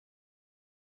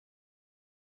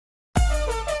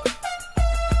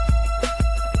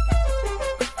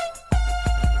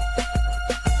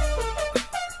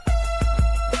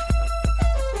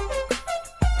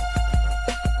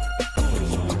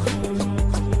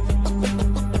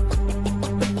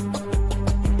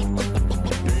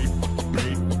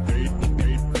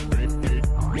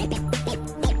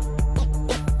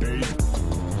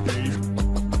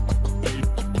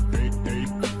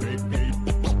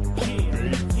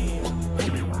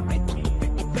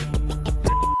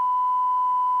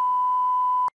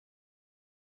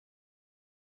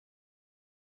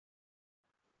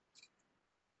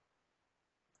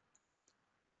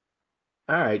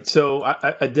All right, so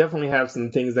I definitely have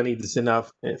some things I need to send out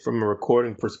from a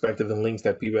recording perspective and links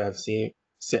that people have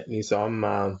sent me.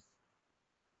 So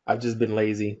I've just been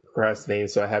lazy, procrastinating,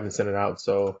 so I haven't sent it out.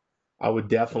 So I would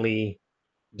definitely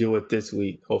do it this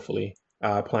week. Hopefully,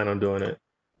 I plan on doing it.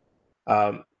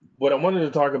 Um, what I wanted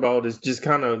to talk about is just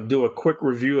kind of do a quick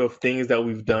review of things that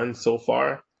we've done so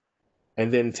far,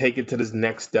 and then take it to this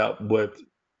next step with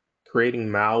creating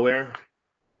malware.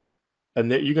 And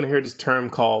then you're going to hear this term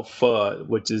called FUD,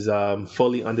 which is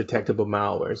fully undetectable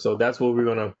malware. So that's what we're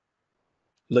going to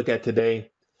look at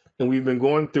today. And we've been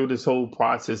going through this whole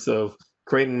process of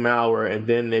creating malware and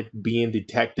then it being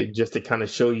detected, just to kind of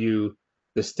show you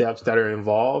the steps that are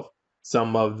involved,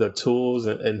 some of the tools,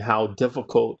 and how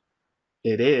difficult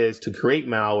it is to create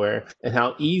malware and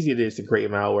how easy it is to create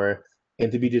malware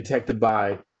and to be detected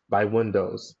by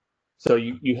Windows. So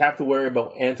you have to worry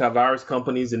about antivirus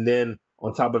companies, and then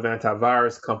on top of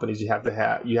antivirus companies, you have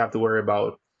to worry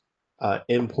about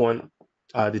endpoint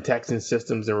detection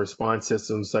systems and response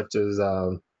systems such as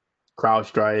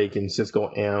CrowdStrike and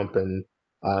Cisco AMP and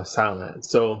Silent.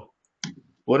 So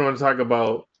what I want to talk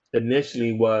about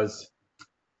initially was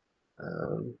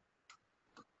um,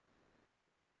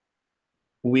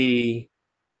 we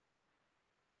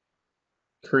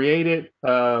created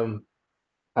our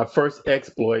first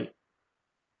exploit,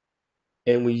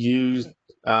 and we used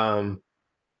um,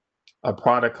 a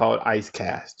product called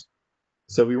IceCast.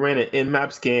 So we ran an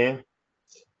Nmap scan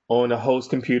on a host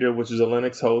computer, which is a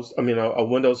Linux host, a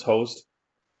Windows host.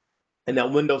 And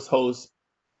that Windows host,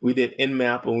 we did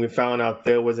Nmap, and we found out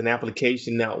there was an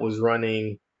application that was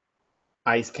running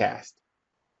IceCast.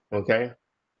 Okay.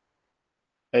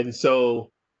 And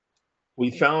so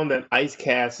we found that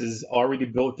IceCast is already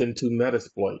built into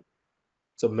Metasploit.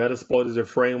 So Metasploit is a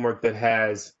framework that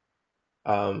has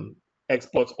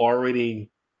exploits already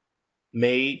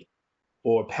made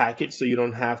or packaged, so you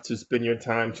don't have to spend your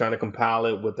time trying to compile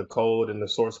it with the code and the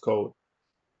source code.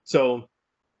 So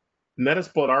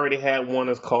Metasploit already had one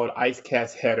that's called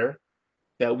IceCast header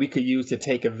that we could use to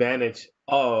take advantage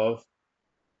of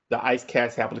the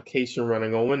IceCast application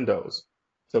running on Windows.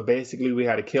 So basically, we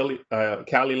had a Kali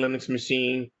Linux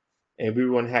machine, and we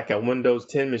run hack a Windows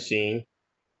 10 machine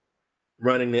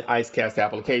running the IceCast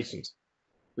applications.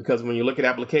 Because when you look at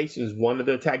applications, one of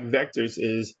the attack vectors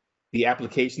is the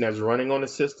application that's running on the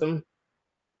system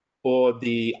or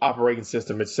the operating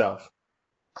system itself.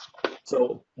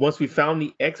 So once we found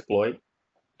the exploit,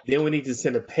 then we need to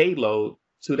send a payload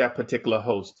to that particular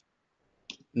host.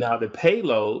 Now, the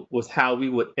payload was how we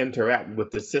would interact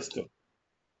with the system.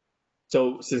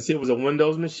 So since it was a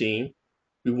Windows machine,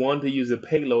 we wanted to use a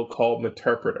payload called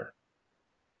Meterpreter.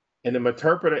 And the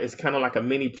Meterpreter is kind of like a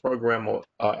mini program or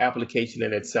application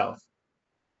in itself.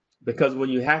 Because when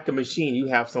you hack a machine, you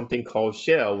have something called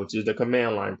shell, which is the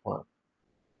command line prompt.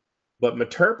 But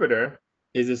Meterpreter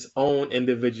is its own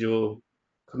individual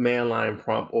command line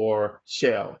prompt or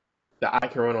shell that I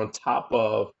can run on top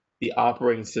of the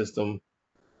operating system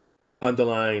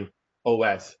underlying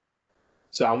OS.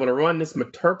 So I'm going to run this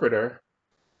Meterpreter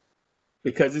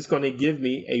because it's going to give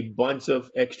me a bunch of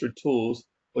extra tools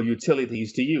or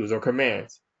utilities to use or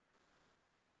commands.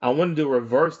 I want to do a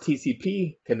reverse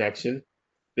TCP connection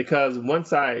because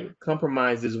once I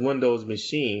compromise this Windows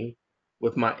machine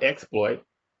with my exploit,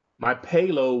 my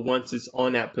payload, once it's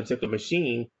on that particular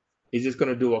machine, is just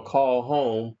going to do a call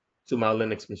home to my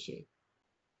Linux machine.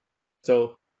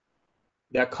 So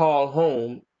that call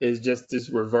home is just this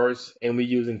reverse, and we're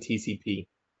using TCP.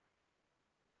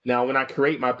 Now, when I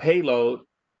create my payload,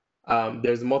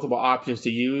 there's multiple options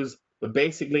to use, but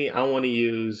basically I want to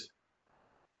use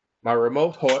my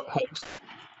remote host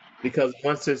because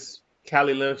once this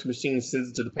Kali Linux machine sends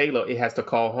it to the payload, it has to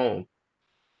call home.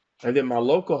 And then my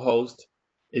local host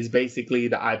is basically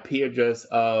the IP address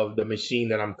of the machine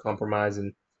that I'm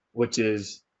compromising, which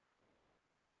is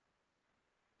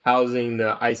housing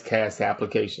the IceCast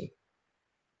application.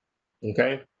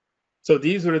 Okay. So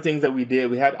these were the things that we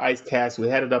did. We had IceCast, we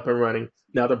had it up and running.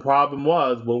 Now the problem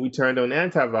was when we turned on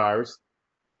antivirus,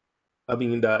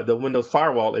 the Windows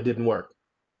firewall, it didn't work.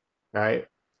 Right.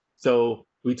 So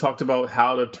we talked about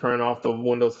how to turn off the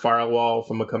Windows firewall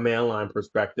from a command line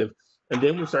perspective. And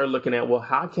then we started looking at, well,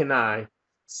 how can I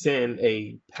send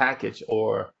a package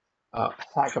or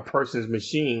hack a person's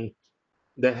machine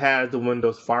that has the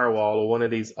Windows firewall or one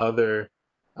of these other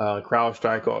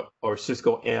CrowdStrike or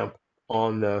Cisco AMP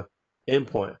on the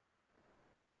endpoint?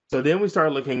 So then we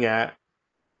started looking at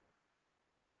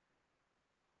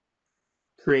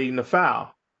creating the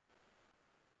file.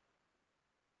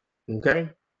 Okay.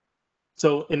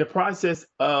 So in the process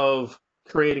of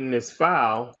creating this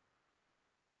file,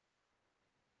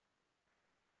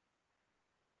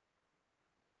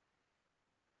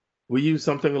 we use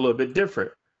something a little bit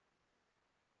different.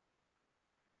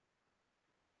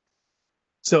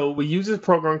 So we use this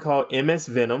program called MS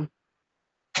Venom.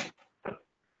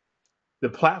 The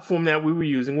platform that we were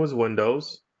using was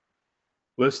Windows.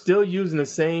 We're still using the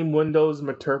same Windows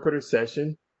interpreter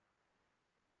session.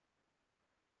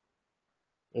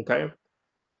 Okay.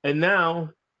 And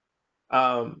now,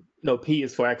 no, P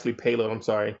is for actually payload, I'm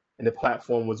sorry. And the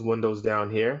platform was Windows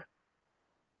down here.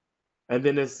 And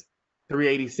then it's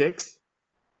 386.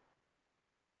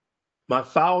 My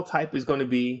file type is going to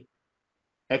be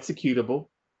executable.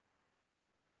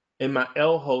 And my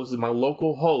L host, my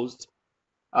local host,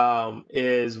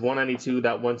 is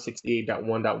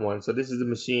 192.168.1.1. So this is the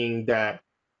machine that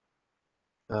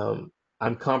I'm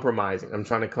compromising. I'm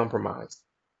trying to compromise,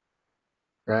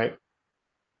 right?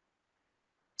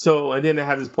 So, and then it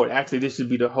has this port. Actually, this should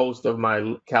be the host of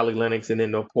my Kali Linux, and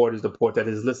then the port is the port that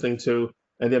is listening to,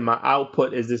 and then my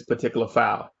output is this particular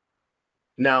file.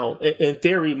 Now, in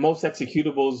theory, most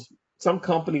executables, some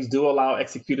companies do allow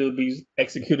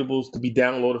executables to be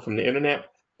downloaded from the internet,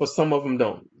 but some of them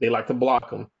don't. They like to block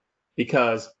them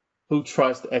because who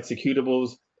trusts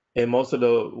executables? And most of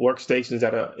the workstations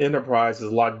at an enterprise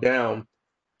is locked down.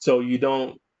 So you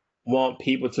don't want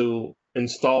people to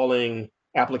installing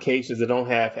applications that don't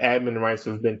have admin rights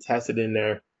that have been tested in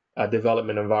their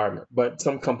development environment. But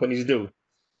some companies do.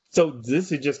 So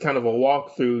this is just kind of a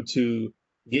walkthrough to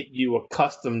get you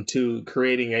accustomed to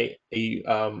creating a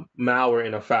malware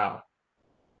in a file.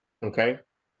 Okay.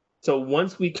 So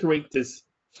once we create this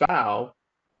file,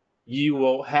 you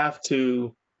will have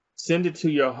to send it to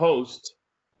your host,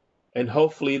 and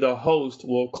hopefully the host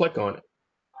will click on it.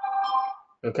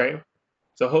 Okay.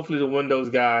 So hopefully the Windows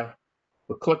guy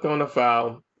will click on the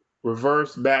file,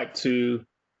 reverse back to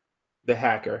the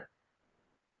hacker.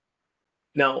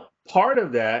 Now, part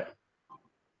of that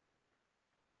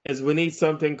is we need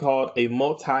something called a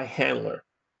multi-handler.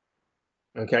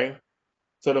 Okay.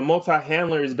 So the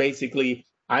multi-handler is basically,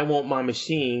 I want my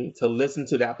machine to listen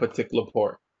to that particular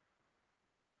port.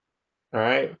 All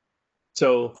right.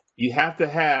 So you have to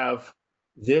have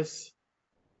this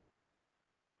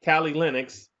Kali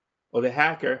Linux or the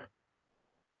hacker,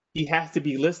 he has to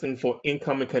be listening for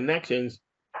incoming connections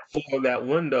for that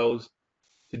Windows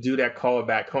to do that call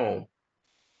back home.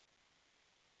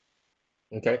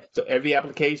 Okay. So every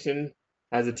application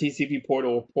has a TCP port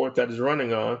or port that is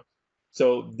running on.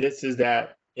 So this is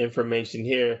that information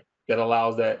here that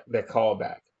allows that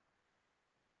callback.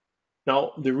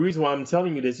 Now, the reason why I'm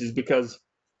telling you this is because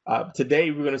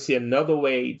today we're going to see another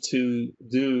way to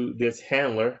do this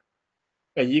handler,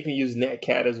 and you can use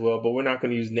netcat as well, but we're not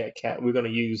going to use netcat. We're going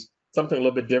to use something a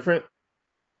little bit different.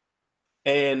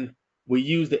 And we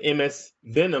use the MS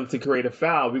Venom to create a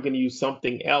file. We're going to use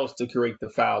something else to create the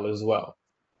file as well.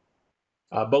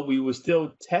 But we will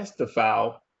still test the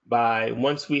file by,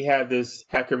 once we have this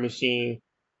hacker machine,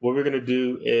 what we're going to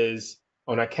do is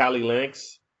on our Kali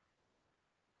Linux,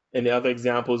 in the other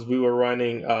examples, we were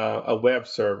running a web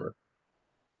server.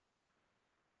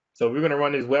 So we're going to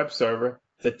run this web server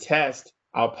to test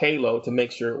our payload to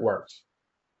make sure it works.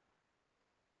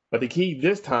 But the key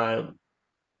this time,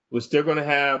 we're still going to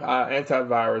have our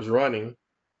antivirus running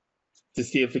to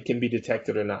see if it can be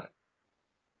detected or not.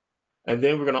 And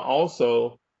then we're going to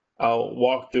also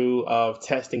walk through of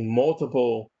testing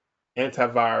multiple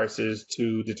antiviruses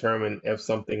to determine if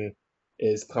something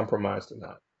is compromised or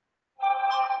not.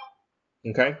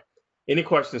 Okay. Any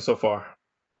questions so far?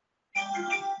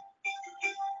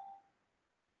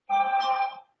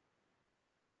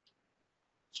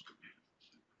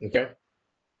 Okay.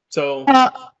 So,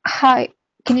 Hi,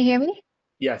 can you hear me?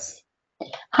 yes.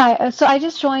 Hi, so I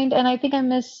just joined and I think I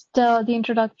missed the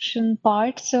introduction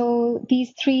part. So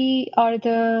these three are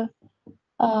the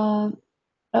uh,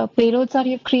 payloads that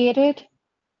you've created,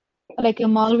 like a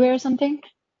malware or something?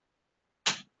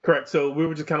 Correct. So we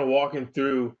were just kind of walking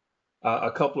through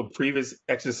a couple of previous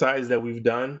exercises that we've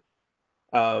done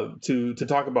to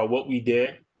talk about what we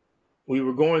did. We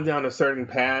were going down a certain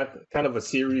path, kind of a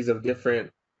series of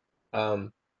different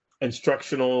um,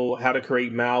 instructional how to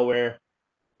create malware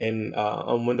in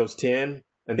on Windows 10,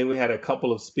 and then we had a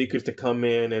couple of speakers to come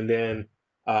in, and then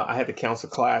I had to cancel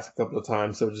class a couple of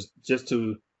times. So just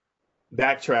to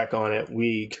backtrack on it,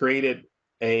 we created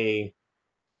a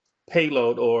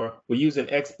payload, or we used an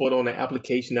exploit on an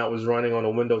application that was running on a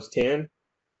Windows 10.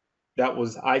 That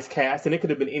was IceCast, and it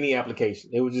could have been any application.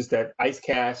 It was just that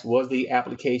IceCast was the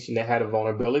application that had a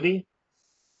vulnerability,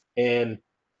 and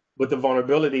with the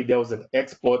vulnerability, there was an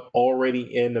exploit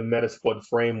already in the Metasploit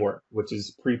framework, which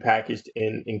is prepackaged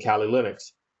in Kali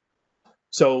Linux.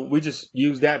 So we just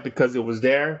used that because it was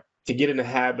there to get in the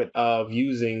habit of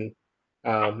using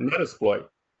Metasploit.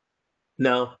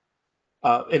 Now,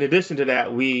 in addition to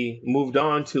that, we moved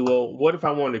on to, well, what if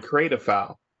I wanted to create a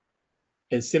file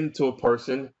and send it to a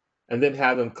person and then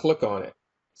have them click on it?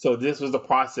 So this was the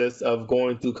process of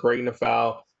going through creating a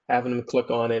file, having them click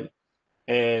on it,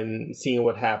 and seeing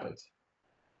what happens.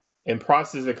 In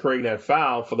process of creating that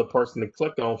file for the person to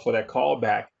click on for that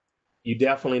callback, you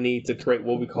definitely need to create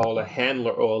what we call a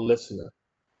handler or a listener.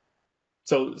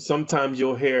 So sometimes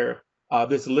you'll hear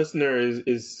this listener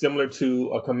is similar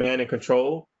to a command and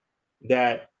control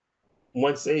that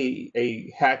once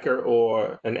a hacker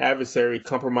or an adversary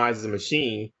compromises a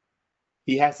machine,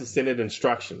 he has to send it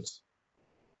instructions.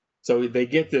 So they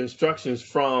get the instructions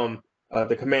from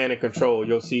the command and control.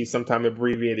 You'll see sometimes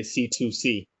abbreviated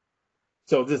C2C.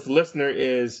 So this listener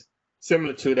is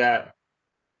similar to that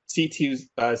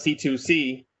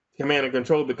C2C command and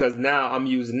control, because now I'm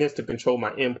using this to control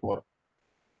my input.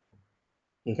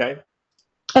 Okay.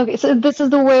 Okay, so this is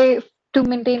the way to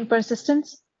maintain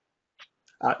persistence.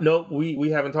 No, we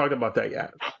haven't talked about that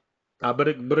yet. But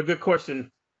a good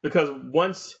question, because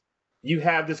once you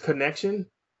have this connection,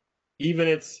 even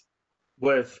it's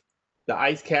with the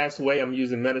IceCast way, I'm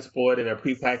using Metasploit in a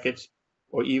prepackaged,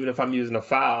 or even if I'm using a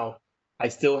file, I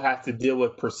still have to deal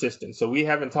with persistence. So we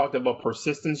haven't talked about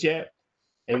persistence yet,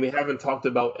 and we haven't talked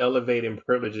about elevating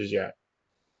privileges yet.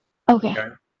 Okay. Okay.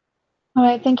 All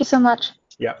right. Thank you so much.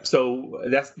 Yeah. So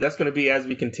that's going to be as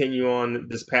we continue on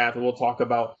this path. We'll talk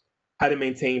about how to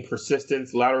maintain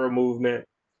persistence, lateral movement,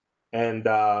 and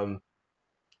um,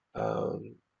 how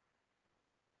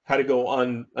to go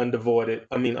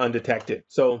undetected.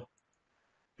 So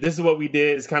this is what we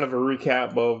did. It's kind of a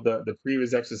recap of the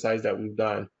previous exercise that we've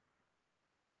done.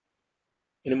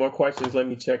 Any more questions? Let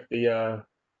me check the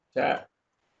chat.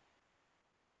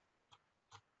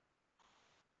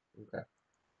 Okay.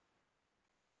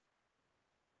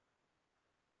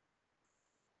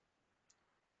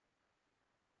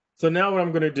 So now what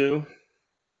I'm going to do,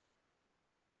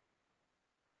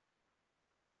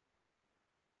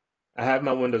 I have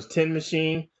my Windows 10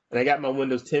 machine, and I got my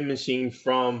Windows 10 machine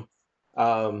from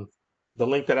the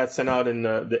link that I sent out in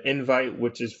the invite,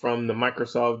 which is from the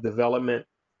Microsoft Development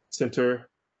Center.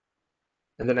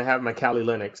 And then I have my Kali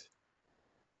Linux.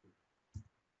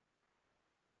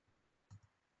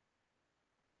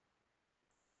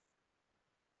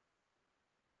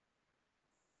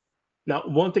 Now,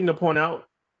 one thing to point out,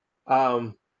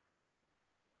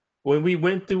 when we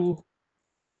went through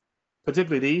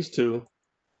particularly these two,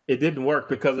 it didn't work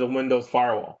because of Windows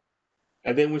Firewall.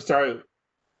 And then we started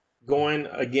going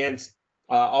against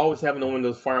always having the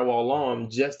Windows Firewall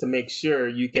on, just to make sure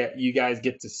you guys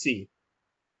get to see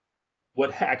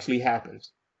what actually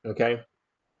happens. Okay.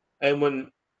 And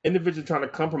when individuals trying to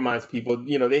compromise people,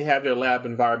 they have their lab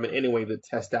environment anyway to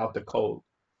test out the code.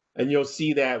 And you'll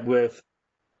see that with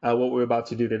what we're about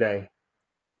to do today.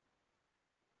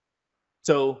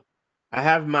 So I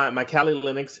have my Kali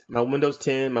Linux, my Windows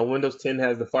 10. My Windows 10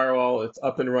 has the firewall. It's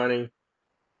up and running.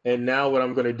 And now what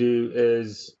I'm going to do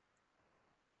is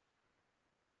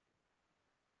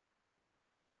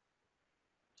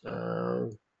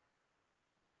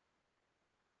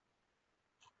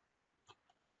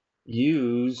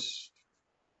use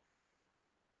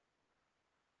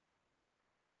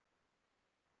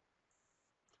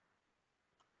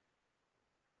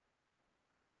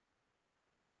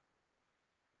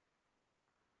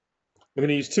we're going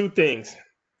to use two things.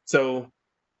 So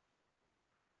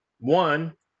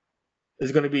one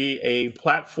is going to be a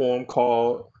platform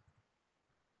called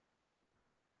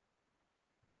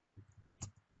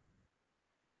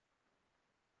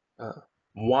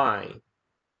Wine.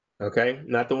 Okay,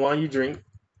 not the wine you drink,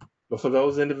 but for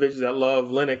those individuals that love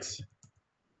Linux,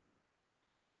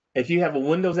 if you have a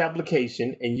Windows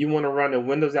application and you want to run a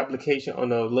Windows application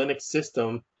on a Linux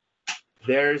system,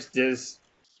 there's this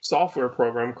software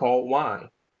program called Wine.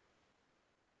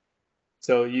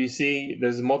 So you see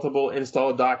there's multiple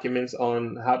install documents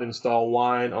on how to install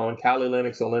Wine on Kali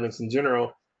Linux or Linux in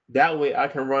general. That way I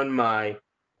can run my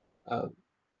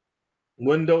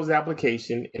Windows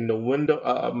application in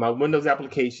the my Windows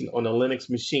application on a Linux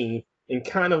machine in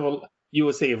kind of you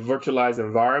would say a virtualized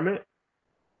environment,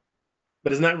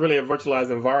 but it's not really a virtualized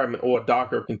environment or a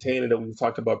Docker container that we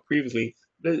talked about previously.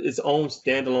 It's own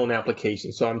standalone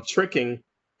application. So I'm tricking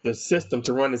the system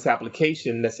to run this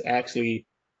application that's actually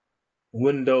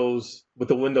Windows with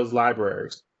the Windows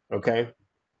libraries. Okay.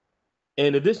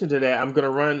 In addition to that, I'm going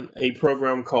to run a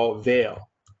program called Veil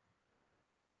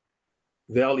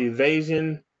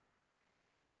Evasion.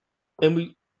 And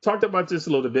we talked about this a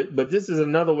little bit, but this is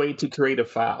another way to create a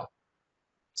file.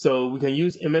 So we can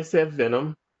use MSF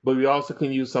Venom, but we also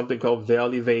can use something called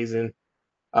Veil Evasion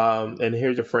and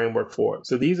here's the framework for it.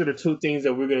 So these are the two things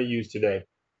that we're going to use today.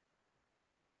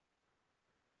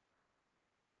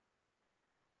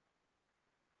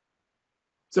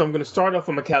 So I'm going to start off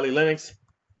with my Kali Linux.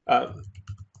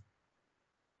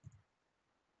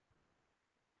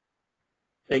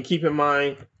 And keep in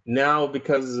mind, now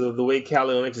because of the way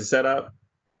Kali Linux is set up,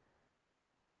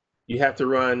 you have to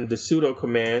run the sudo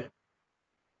command.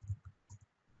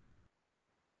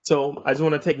 So I just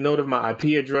want to take note of my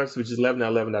IP address, which is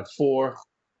 11.11.4.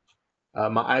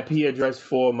 My IP address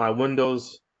for my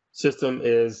Windows system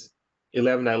is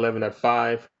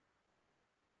 11.11.5.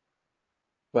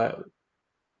 But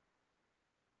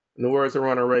in the words of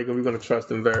Ronald Reagan, we're going to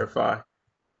trust and verify.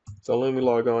 So let me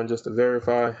log on just to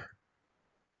verify.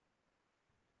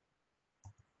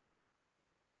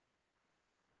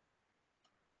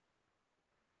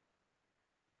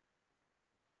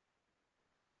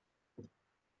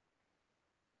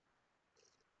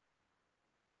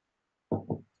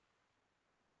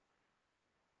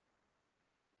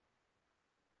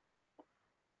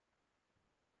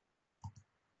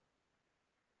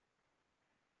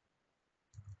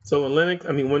 So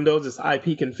in Windows is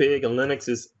ipconfig and Linux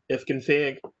is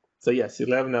ifconfig. So yes,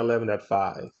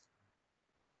 11.11.5.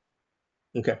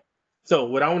 Okay. So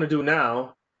what I want to do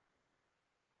now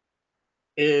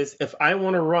is if I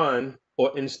want to run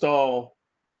or install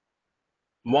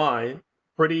Wine,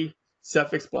 pretty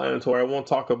self-explanatory. I won't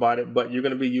talk about it, but you're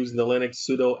going to be using the Linux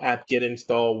sudo apt-get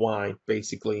install Wine,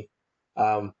 basically.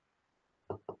 Um,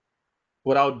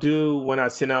 what I'll do when I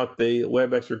send out the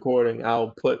WebEx recording,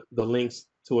 I'll put the links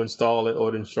to install it or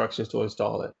the instructions to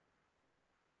install it.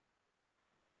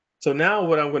 So now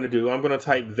what I'm going to do, I'm going to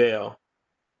type veil.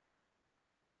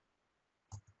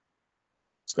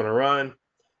 It's going to run.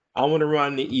 I want to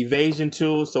run the evasion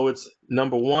tool, so it's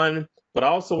number 1, but I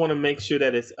also want to make sure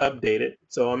that it's updated.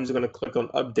 So I'm just going to click on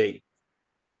update.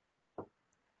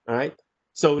 All right.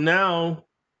 So now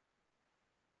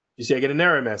you see I get an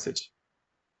error message.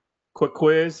 Quick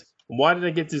quiz. Why did I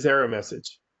get this error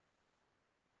message?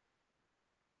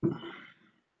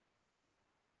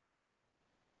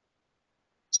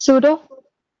 Sudo?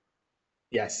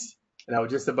 Yes. And I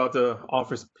was just about to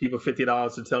offer people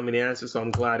 $50 to tell me the answer, so I'm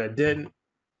glad I didn't.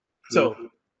 So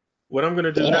what I'm going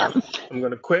to do now, I'm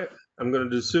going to quit. I'm going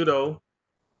to do sudo.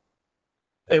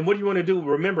 And what do you want to do?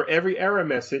 Remember, every error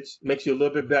message makes you a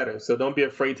little bit better. So don't be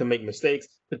afraid to make mistakes,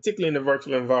 particularly in the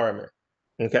virtual environment.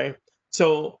 Okay.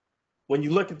 So when you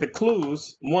look at the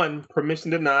clues, 1, permission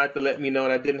denied to let me know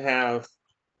that I didn't have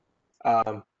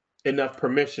enough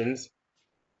permissions.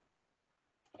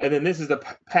 And then this is the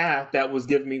path that was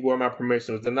giving me where my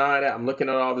permission was denied at. I'm looking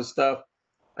at all this stuff.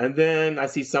 And then I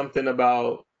see something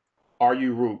about, are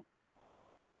you root?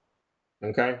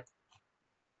 Okay.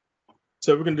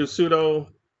 So we're going to do sudo.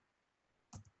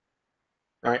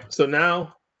 All right. So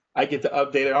now I get to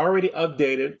update it. I already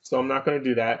updated, so I'm not going to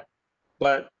do that.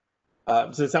 But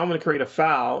since I'm going to create a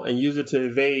file and use it to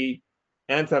evade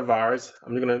antivirus,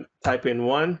 I'm going to type in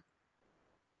 1.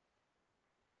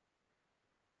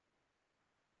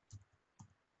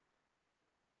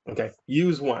 Okay.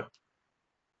 Use 1.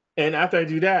 And after I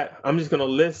do that, I'm just going to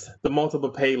list the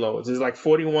multiple payloads. There's like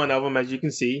 41 of them, as you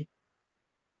can see.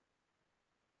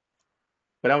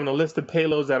 But I'm going to list the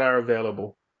payloads that are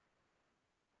available.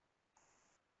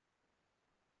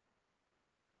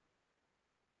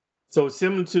 So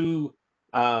similar to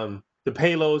the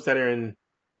payloads that are in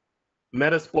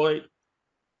Metasploit,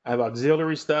 I have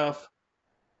auxiliary stuff.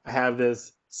 I have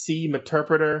this C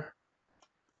interpreter.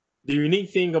 The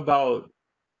unique thing about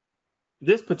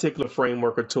this particular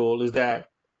framework or tool is that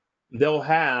they'll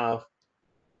have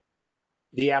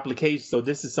the application. So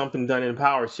this is something done in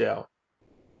PowerShell.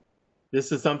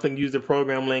 This is something used in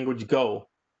program language Go,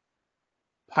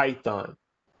 Python.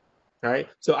 Right?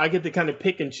 So I get to kind of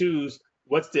pick and choose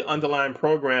what's the underlying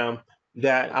program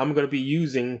that I'm going to be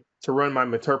using to run my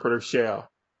interpreter shell.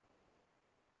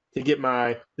 To get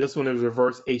this one is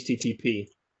reverse HTTP,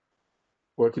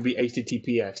 or it could be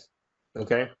HTTPS.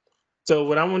 Okay. So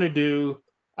what I want to do,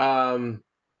 I'm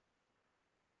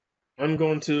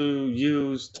going to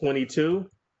use 22.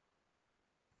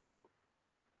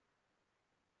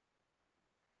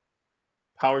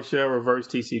 PowerShell reverse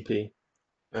TCP.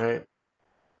 All right.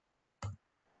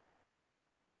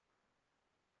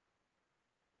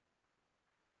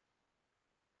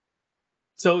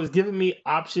 So it's giving me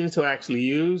options to actually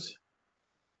use.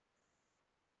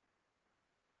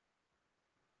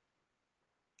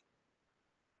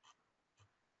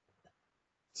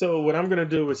 So what I'm going to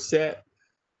do is set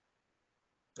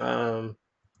let's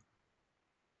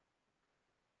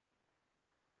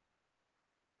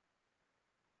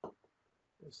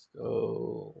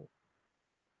go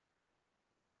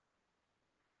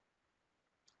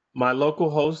my local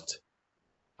host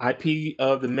IP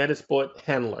of the Metasploit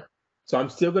handler. So I'm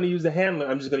still going to use the handler.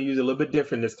 I'm just going to use it a little bit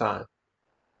different this time.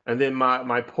 And then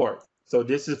my port. So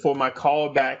this is for my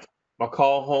callback, my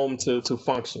call home to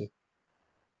function.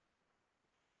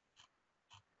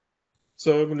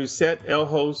 So we're going to set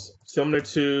lhost similar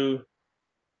to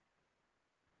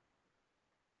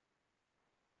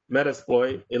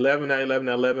Metasploit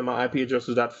 11.11.11. My IP address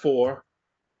was .4.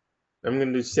 I'm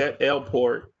going to do set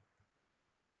lport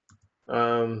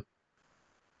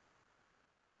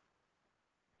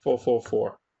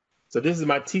 444. So this is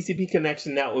my TCP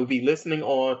connection that will be listening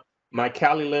on my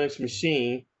Kali Linux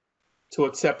machine to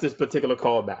accept this particular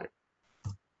callback.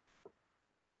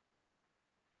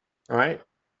 All right.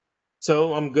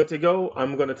 So I'm good to go.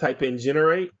 I'm going to type in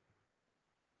generate.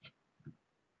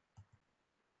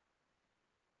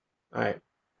 All right.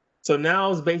 So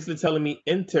now it's basically telling me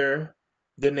enter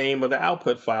the name of the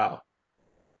output file.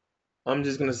 I'm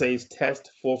just going to say it's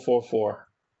test444.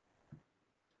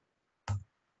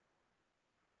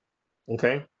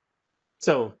 Okay.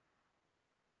 So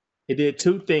it did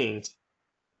two things.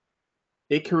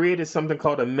 It created something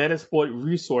called a Metasploit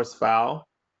resource file.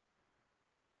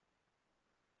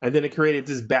 And then it created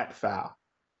this bat file.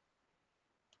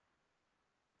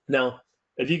 Now,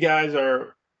 if you guys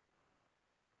are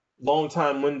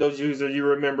long-time Windows user, you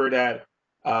remember that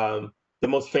the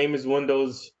most famous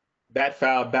Windows bat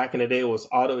file back in the day was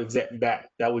AutoExec bat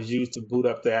that was used to boot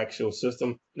up the actual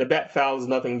system. The bat file is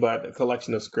nothing but a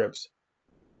collection of scripts,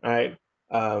 all right,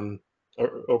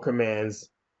 or commands.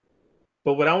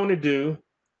 But what I want to do,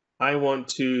 I'm going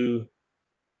to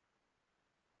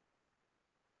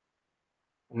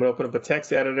open up a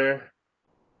text editor,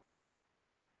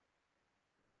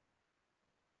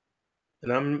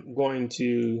 and I'm going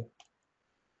to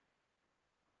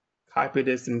copy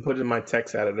this and put it in my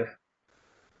text editor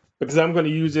because I'm going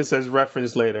to use this as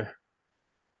reference later.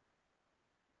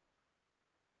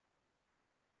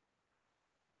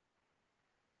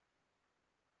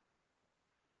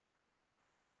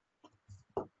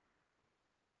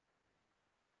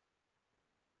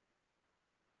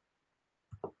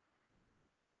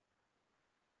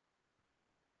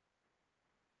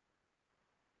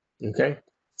 Okay,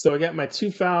 so I got my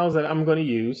two files that I'm going to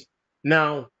use.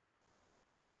 Now,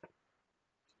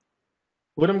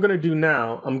 what I'm going to do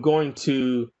now, I'm going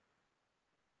to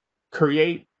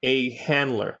create a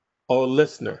handler or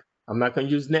listener. I'm not going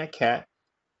to use netcat,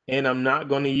 and I'm not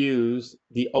going to use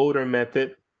the older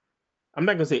method. I'm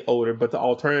not going to say older, but the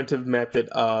alternative method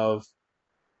of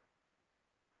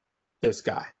this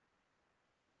guy.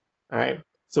 All right,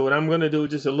 so what I'm going to do is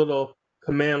just a little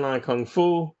command line kung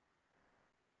fu.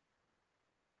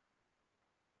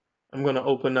 I'm going to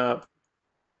open up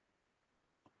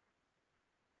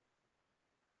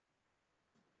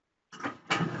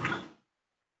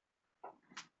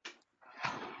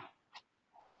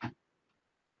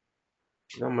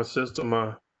on my system.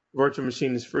 My virtual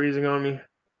machine is freezing on me.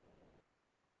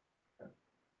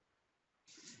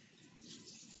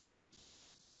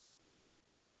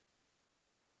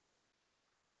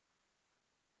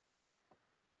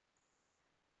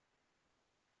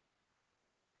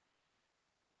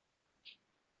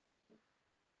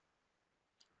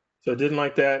 So it didn't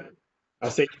like that. I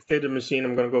saved the machine.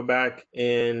 I'm going to go back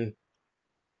and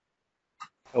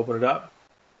open it up.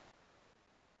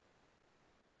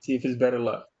 See if it's better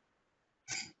luck.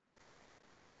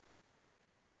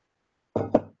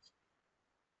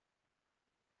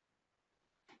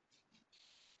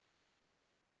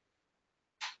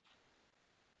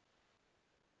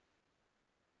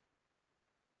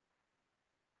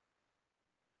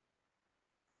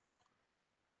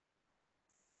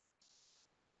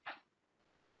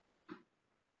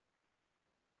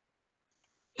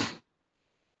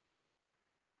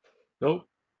 Nope.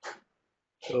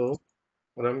 So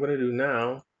what I'm going to do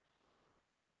now,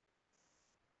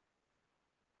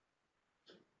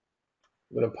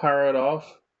 I'm going to power it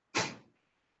off.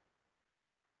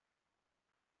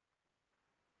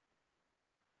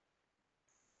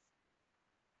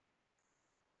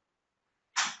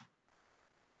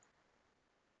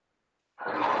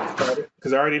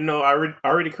 Because I already know, I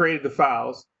already created the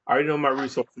files. I already know my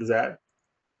resources at.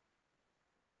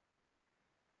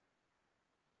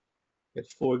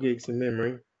 It's 4 gigs of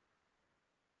memory.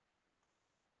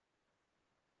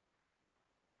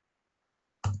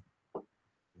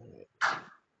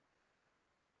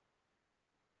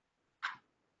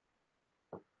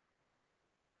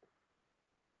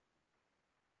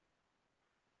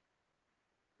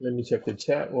 Let me check the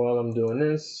chat while I'm doing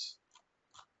this.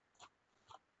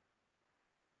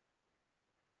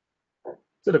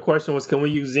 So the question was, can we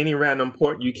use any random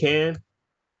port? You can.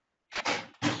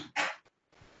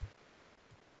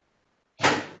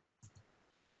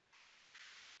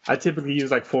 I typically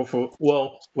use like 444.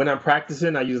 Well, when I'm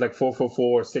practicing, I use like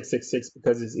 444 or 666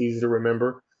 because it's easy to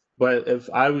remember. But if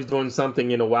I was doing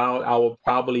something in the wild, I would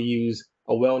probably use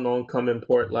a well-known common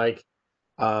port like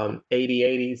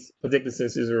 8080s, particularly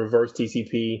since it's a reverse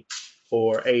TCP,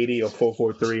 or 80 or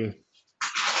 443.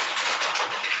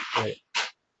 Right.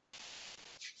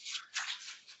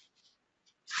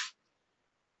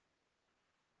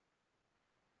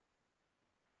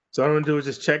 So what I'm gonna do is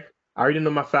just check. I already know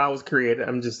my file was created.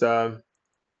 I'm just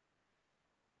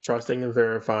trusting and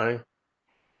verifying.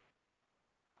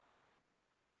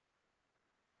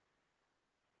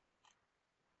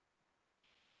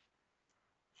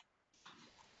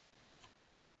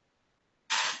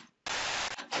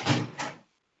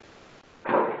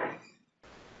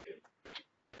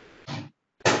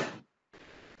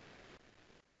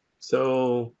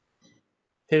 So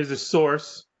here's the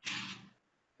source.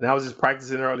 And I was just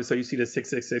practicing earlier, so you see the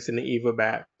 666 and the EVA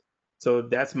back. So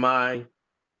that's my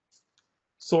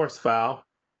source file.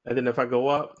 And then if I go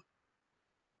up,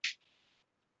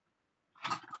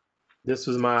 this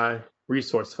was my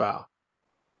resource file.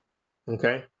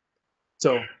 Okay.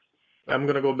 So I'm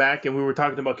going to go back, and we were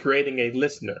talking about creating a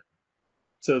listener.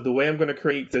 So the way I'm going to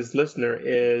create this listener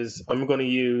is I'm going to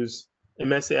use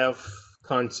MSF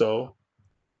console.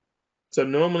 So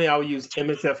normally I would use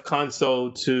MSF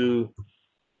console to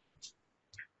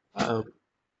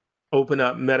open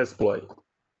up Metasploit.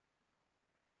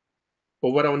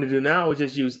 But what I want to do now is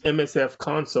just use MSF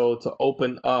console to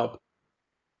open up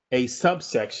a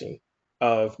subsection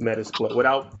of Metasploit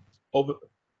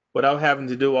without having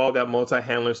to do all that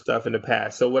multi-handler stuff in the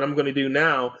past. So what I'm going to do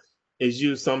now is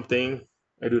use something.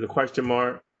 I do the question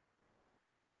mark.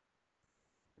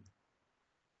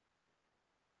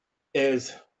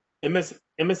 Is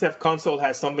MSF console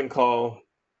has something called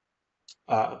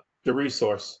the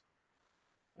resource.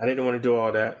 I didn't want to do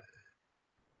all that.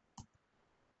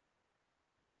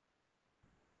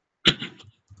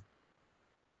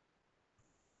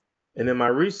 And in my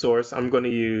resource, I'm going to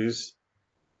use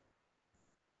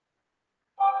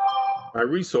my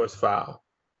resource file.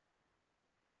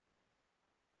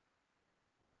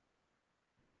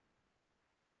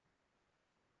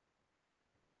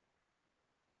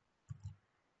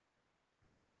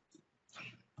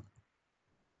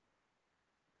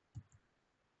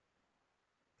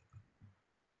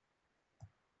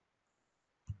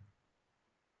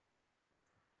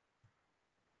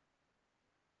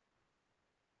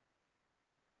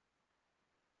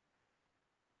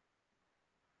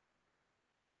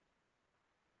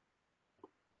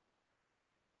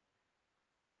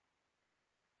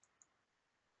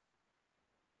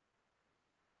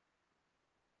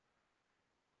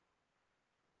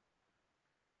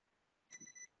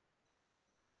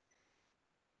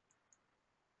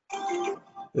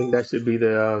 I think that should be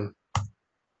the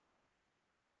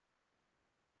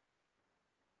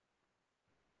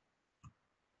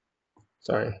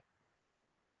sorry,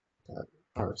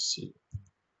 RC.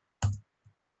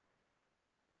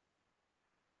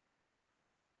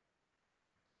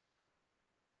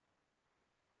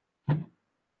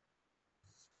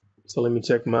 So let me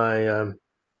check my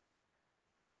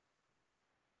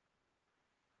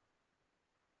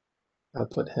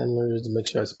output handlers to make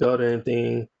sure I spelled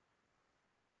anything.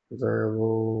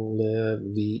 Variable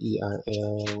lib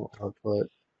veil output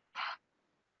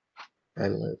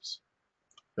handlers.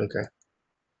 Okay.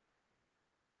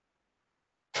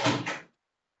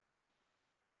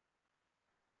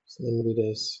 So let me do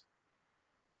this.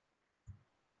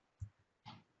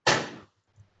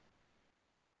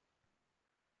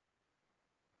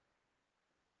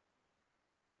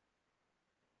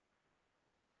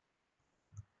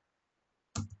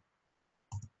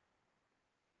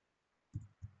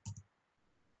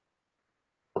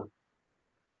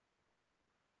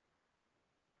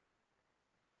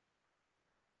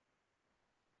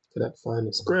 Could I find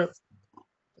the script?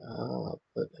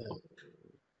 Output handler.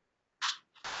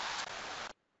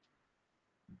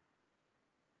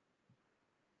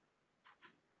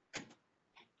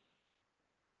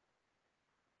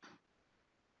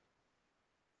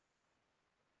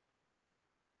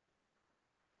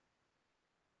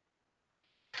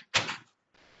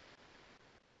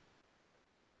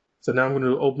 So now I'm going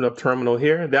to open up terminal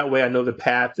here. That way I know the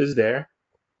path is there.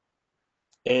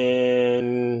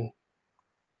 And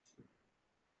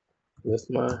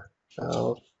list my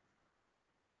out.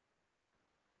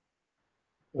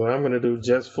 What I'm going to do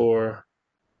just for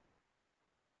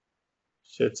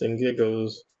shits and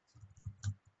giggles,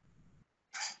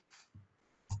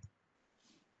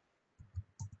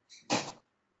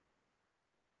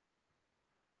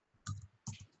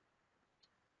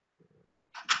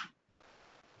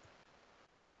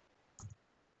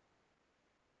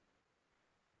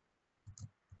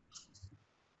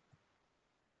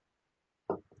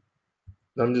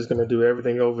 I'm just gonna do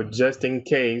everything over just in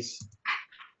case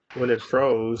when it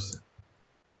froze.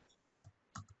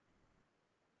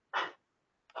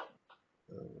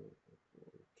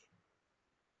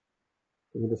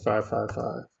 Give me the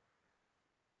 555.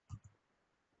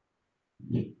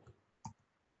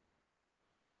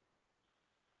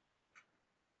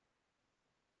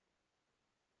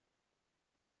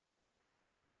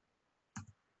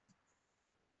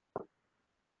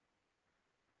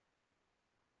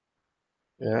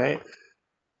 All right.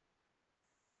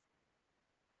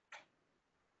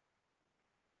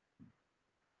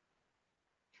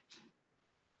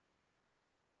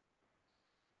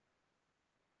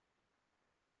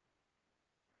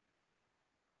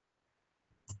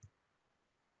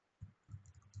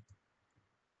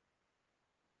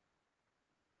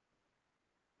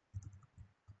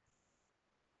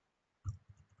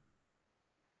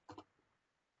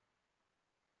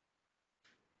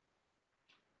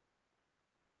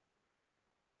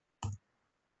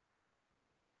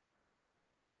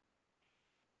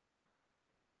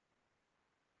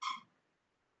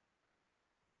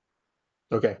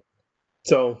 Okay.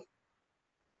 So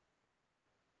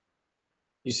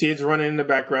you see it's running in the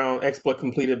background, exploit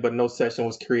completed, but no session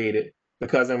was created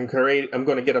because I'm going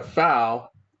to get a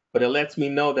file, but it lets me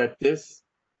know that this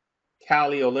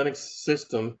Kali or Linux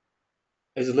system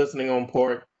is listening on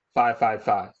port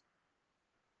 555.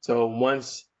 So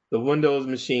once the Windows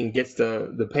machine gets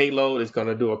the payload, it's going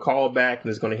to do a callback and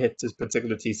it's going to hit this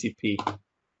particular TCP.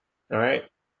 All right.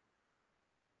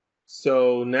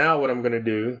 So now what I'm going to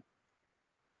do,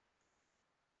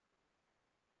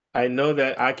 I know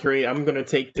that I'm going to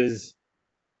take this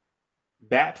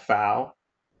bat file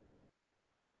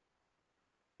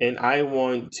and I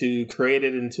want to create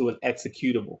it into an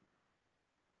executable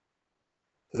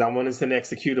because I want it to an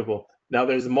executable. Now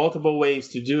there's multiple ways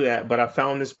to do that, but I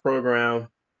found this program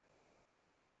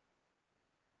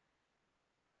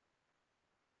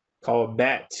called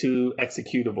bat2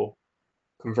 executable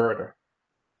converter.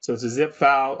 So it's a zip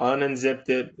file, unzipped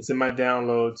it, it's in my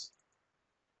downloads,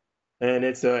 and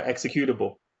it's a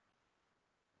executable.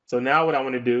 So now what I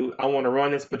want to do, I want to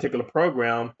run this particular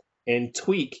program and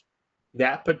tweak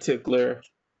that particular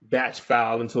batch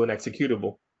file into an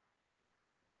executable.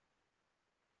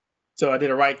 So I did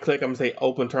a right click, I'm gonna say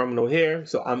open terminal here.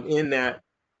 So I'm in that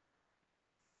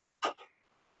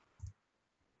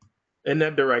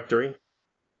directory.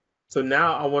 So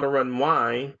now I want to run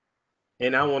wine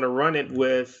and I want to run it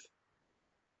with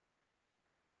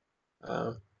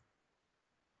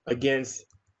against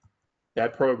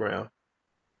that program.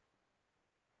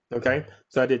 Okay,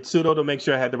 so I did sudo to make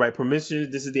sure I had the right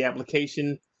permissions. This is the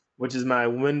application, which is my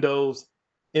Windows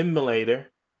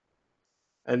emulator.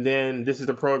 And then this is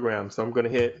the program. So I'm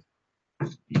going to hit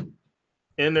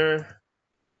enter,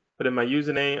 put in my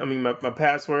username, my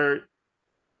password.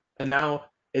 And now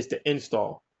it's to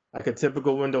install like a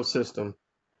typical Windows system.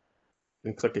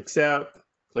 And click accept,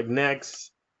 click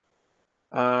next.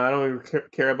 I don't even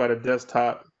care about a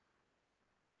desktop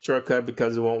shortcut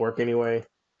because it won't work anyway.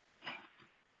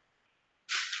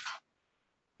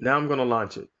 Now I'm going to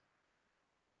launch it.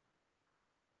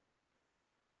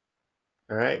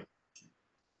 All right.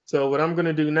 So what I'm going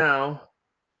to do now,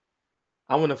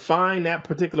 I want to find that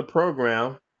particular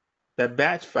program, that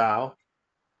batch file.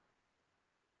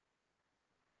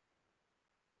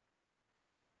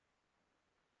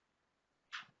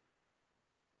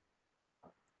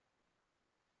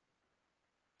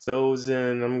 So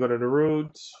then I'm going to the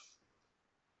root,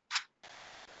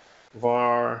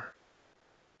 var,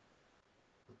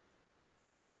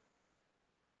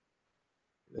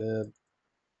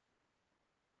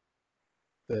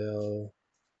 bell,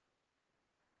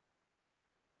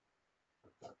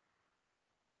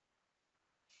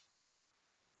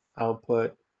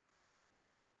 output,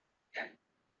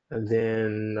 and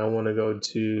then I want to go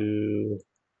to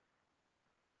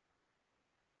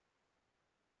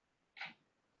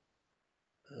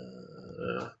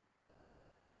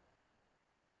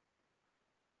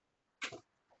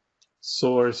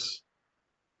source,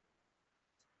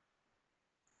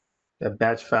 that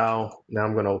batch file. Now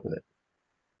I'm going to open it.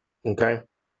 Okay.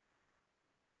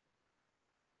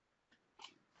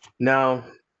 Now,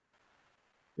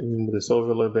 let me move this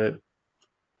over a little bit.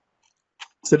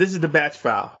 So this is the batch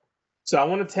file. So I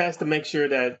want to test to make sure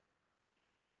that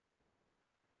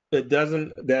it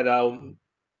doesn't, that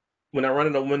when I run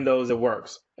it on Windows, it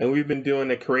works. And we've been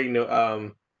doing it, creating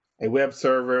a web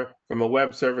server. From a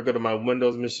web server, go to my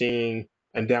Windows machine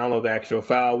and download the actual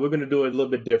file. We're going to do it a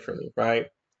little bit differently, right?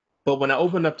 But when I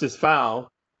open up this file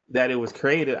that it was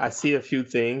created, I see a few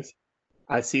things.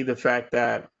 I see the fact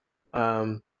that,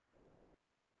 you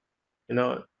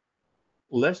know,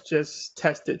 let's just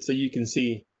test it so you can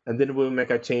see, and then we'll make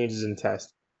our changes and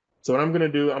test. So what I'm going to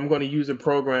do, I'm going to use a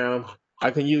program.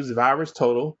 I can use Virus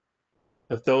Total.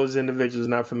 If those individuals are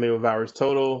not familiar with Virus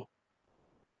Total,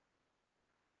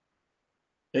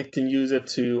 it can use it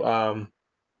to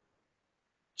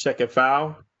check a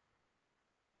file.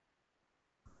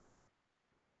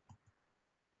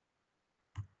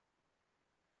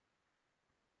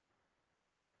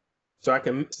 So I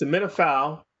can submit a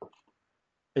file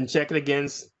and check it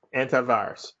against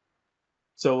antivirus.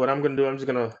 So what I'm going to do, I'm just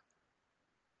going to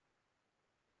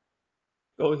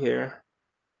go here,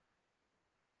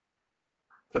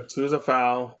 choose a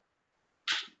file.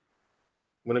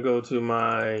 I'm going to go to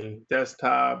my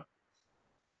desktop.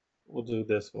 We'll do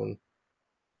this one.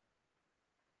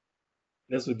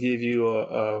 This will give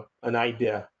you an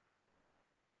idea.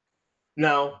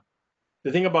 Now,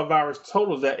 the thing about Virus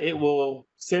Total is that it will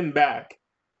send back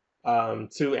to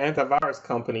antivirus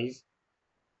companies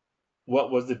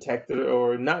what was detected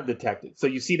or not detected. So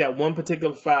you see that one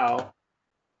particular file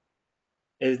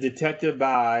is detected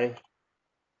by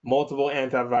multiple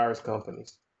antivirus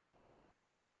companies.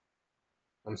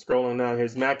 I'm scrolling down.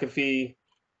 Here's McAfee.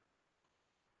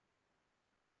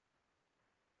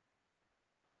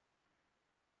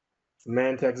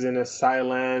 Symantec's in a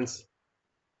Cylance.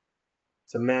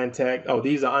 Symantec. Oh,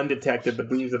 these are undetected, but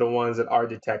these are the ones that are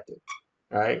detected.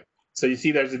 All right. So you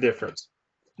see there's a difference.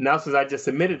 Now, since I just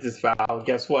submitted this file,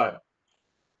 guess what?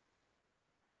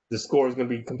 The score is going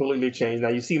to be completely changed. Now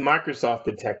you see Microsoft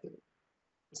detected it.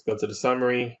 Let's go to the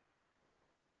summary.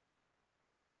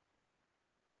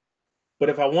 But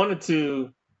if I wanted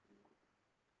to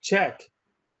check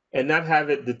and not have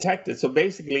it detected, so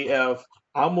basically if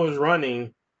I was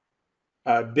running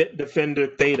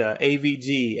Bitdefender Theta,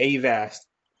 AVG, Avast,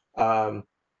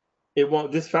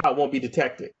 this file won't be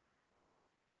detected.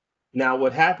 Now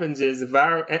what happens is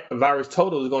Virus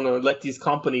Total is going to let these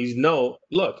companies know,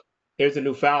 look, here's a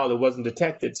new file that wasn't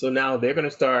detected. So now they're going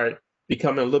to start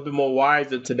becoming a little bit more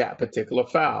wiser to that particular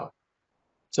file.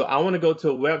 So I want to go to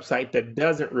a website that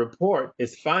doesn't report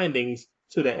its findings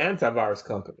to the antivirus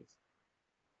companies.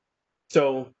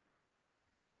 So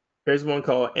there's one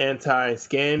called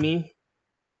Anti-Scammy,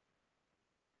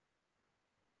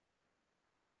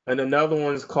 and another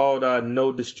one's called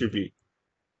No Distribute.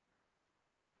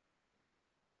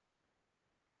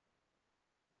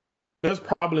 There's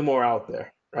probably more out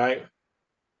there, right?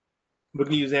 We're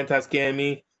going to use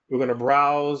Anti-Scammy. We're going to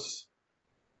browse.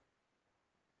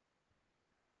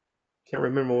 Can't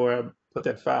remember where I put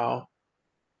that file.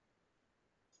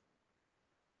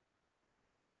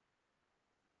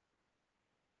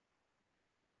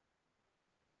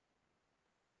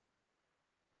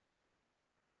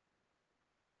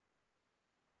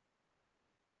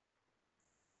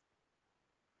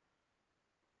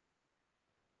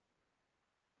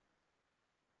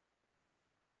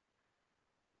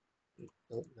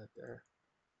 Nope, not there.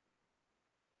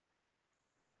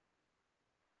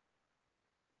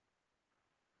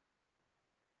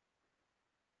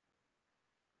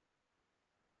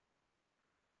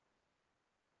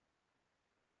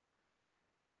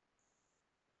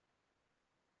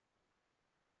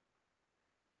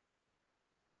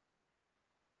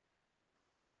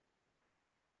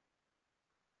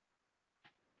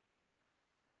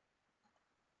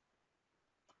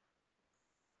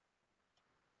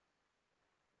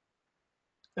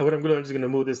 And what I'm going to do, I'm just going to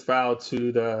move this file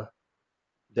to the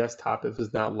desktop if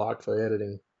it's not locked for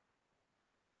editing.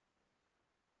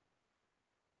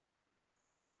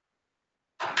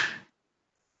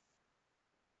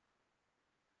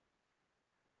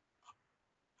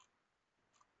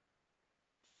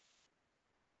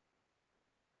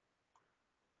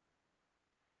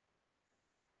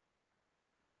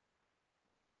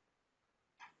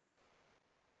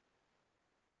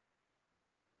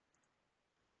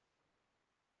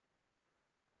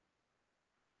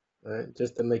 All right,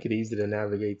 just to make it easy to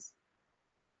navigate.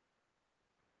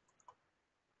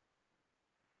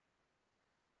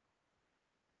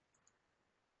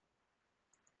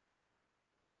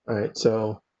 All right,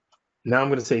 so now I'm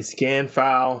going to say scan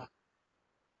file.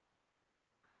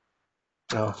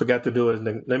 Oh, I forgot to do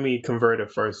it. Let me convert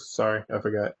it first. Sorry, I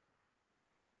forgot.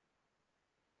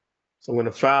 So I'm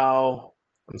going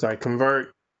to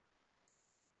convert.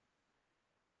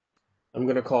 I'm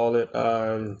going to call it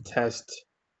test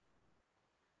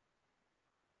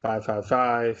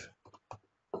 555.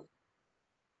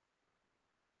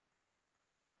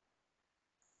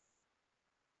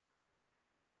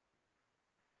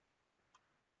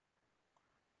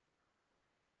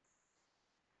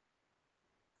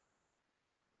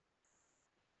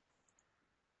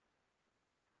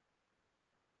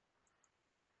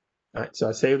 All right, so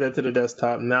I saved that to the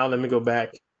desktop. Now let me go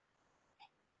back.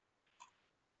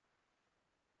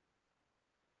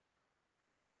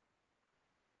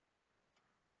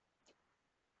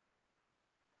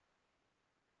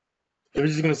 And we're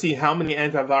just going to see how many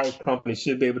antivirus companies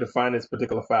should be able to find this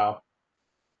particular file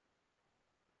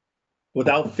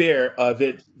without fear of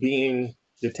it being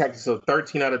detected. So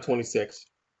 13 out of 26.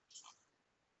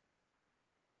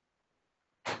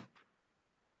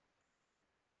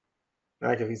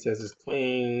 Like if he says it's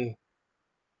clean,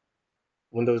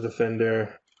 Windows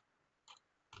Defender.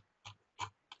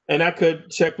 And I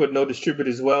could check with no distributor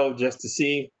as well, just to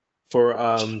see for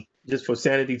just for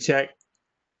sanity check.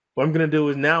 What I'm going to do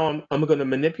is now I'm going to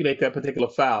manipulate that particular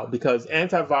file, because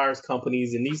antivirus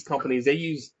companies and these companies, they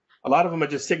use, a lot of them are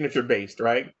just signature based,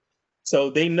 right?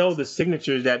 So they know the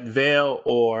signatures that Veil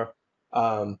or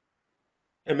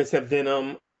MSF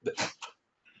Venom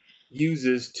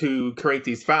uses to create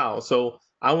these files. So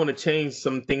I want to change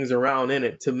some things around in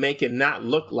it to make it not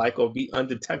look like or be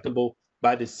undetectable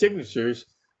by the signatures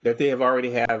that they have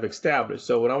already have established.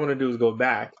 So what I want to do is go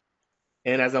back,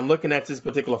 and as I'm looking at this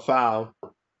particular file,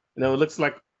 it looks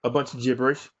like a bunch of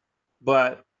gibberish,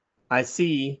 but I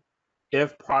see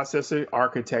if processor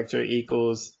architecture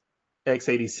equals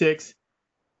x86.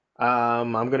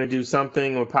 I'm going to do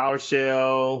something with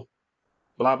PowerShell,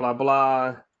 blah, blah,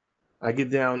 blah. I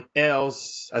get down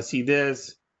else, I see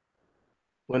this,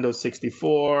 Windows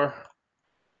 64.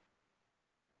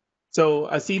 So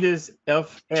I see this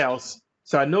if else.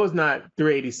 So I know it's not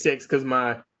 386 because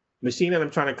my machine that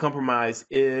I'm trying to compromise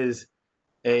is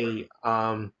a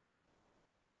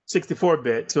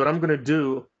 64-bit. So what I'm going to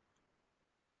do,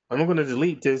 I'm going to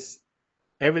delete this,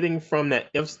 everything from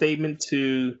that if statement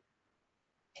to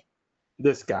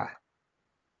this guy.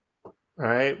 All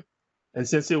right. And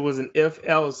since it was an if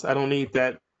else, I don't need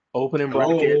that opening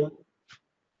bracket.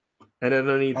 And I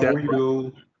don't need that. How we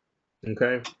do?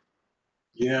 Okay.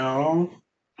 Yeah.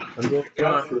 I'm going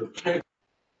to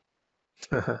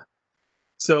run.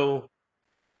 So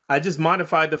I just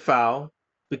modified the file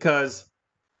because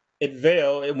it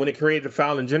Veil, when it created the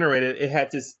file and generated, it had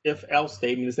this if else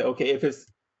statement to say, okay, if it's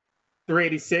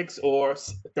 386 or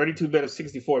 32-bit or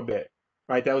 64-bit,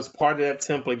 right? That was part of that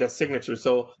template, that signature.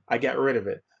 So I got rid of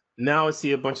it. Now I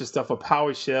see a bunch of stuff for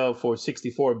PowerShell for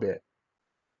 64-bit.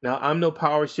 Now I'm no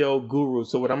PowerShell guru,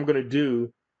 so what I'm going to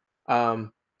do,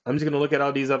 I'm just going to look at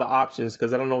all these other options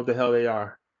because I don't know what the hell they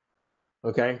are.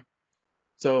 Okay,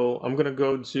 so I'm going to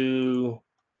go to,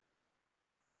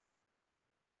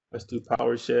 let's do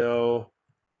PowerShell,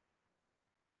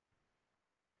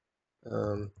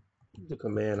 the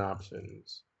command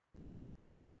options.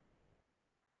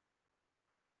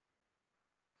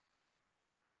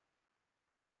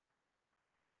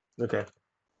 Okay.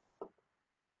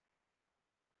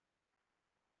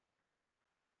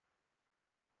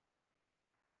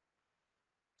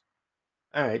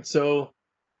 All right, so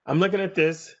I'm looking at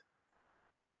this.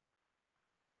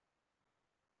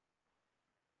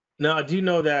 Now, I do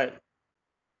know that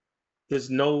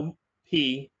there's no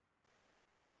P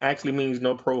actually means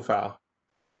no profile.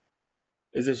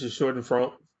 Is this a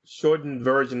shortened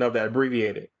version of that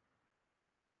abbreviated?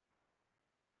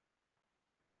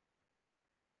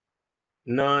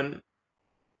 None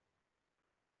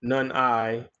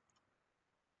I.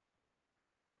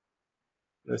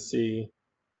 Let's see.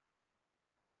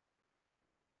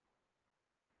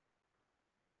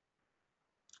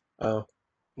 Oh,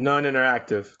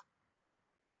 non-interactive.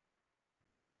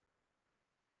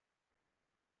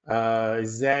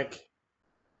 Exec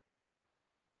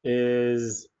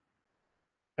is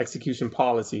execution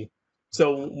policy.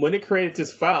 So when it created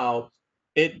this file,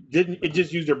 it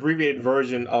just used the abbreviated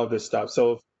version of this stuff.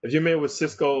 So if you're familiar with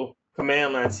Cisco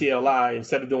command line CLI,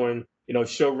 instead of doing,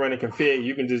 show run and config,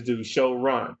 you can just do show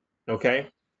run. Okay.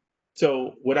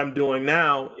 So what I'm doing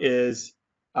now is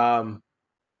I'm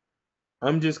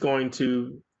just going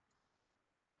to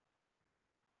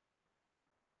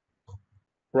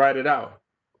write it out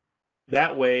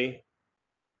that way.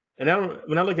 And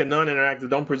when I look at non-interactive,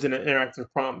 don't present an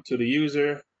interactive prompt to the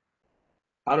user.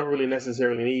 I don't really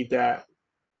necessarily need that.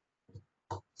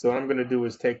 So what I'm going to do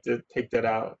is take that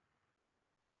out.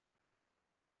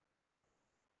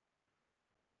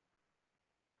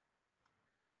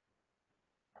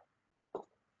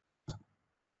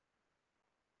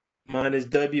 Mine is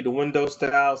W, the Windows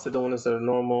style, so the one that's a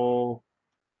normal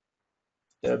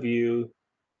W.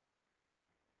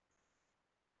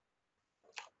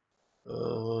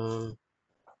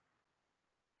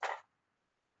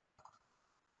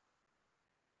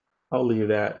 I'll leave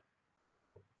that.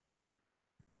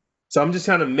 So I'm just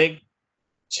trying to make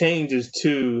changes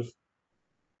to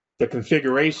the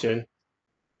configuration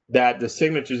that the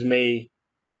signatures may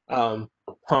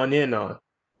pawn in on.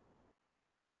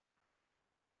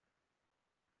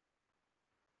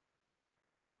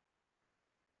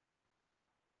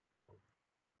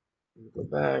 Go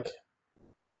back.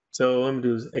 So let me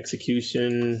do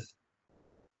execution.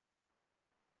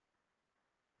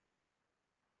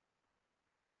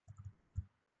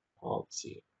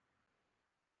 Policy.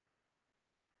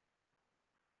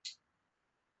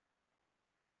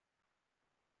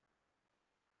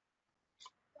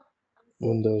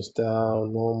 Windows style,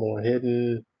 normal,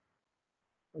 hidden.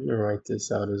 Let me write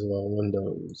this out as well.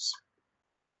 Windows.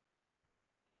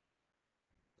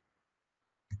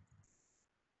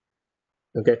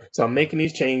 Okay, so I'm making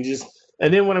these changes.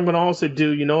 And then what I'm going to also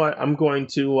do, you know what? I'm going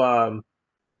to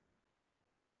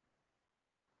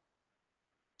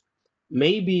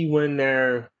maybe when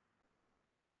they're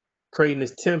creating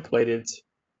this template, it's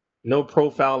no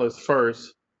profile is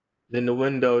first, then the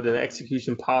window, then the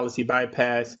execution policy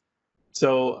bypass.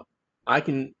 So I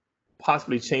can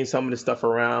possibly change some of the stuff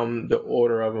around the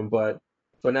order of them, but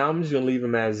for now, I'm just going to leave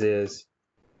them as is.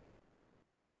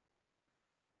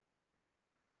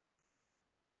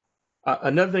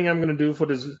 Another thing I'm going to do for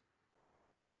this,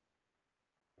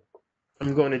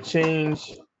 I'm going to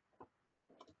change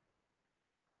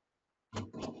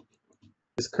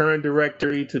this current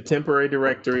directory to temporary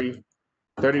directory,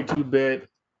 32-bit.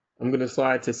 I'm going to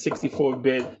slide to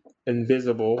 64-bit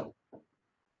invisible.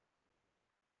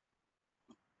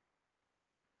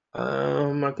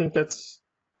 I think that's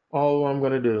all I'm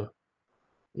going to do.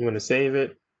 I'm going to save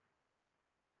it.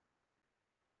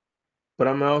 But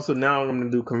I'm also now going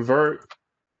to do convert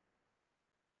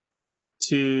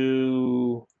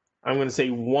to, I'm going to say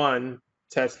 1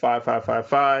 test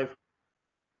 5555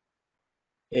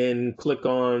 and click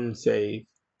on save.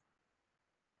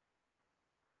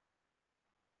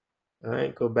 All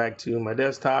right, go back to my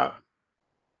desktop.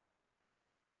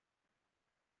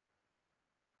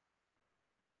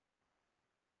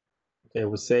 Okay,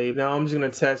 we're saved. Now I'm just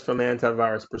going to test from an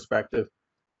antivirus perspective.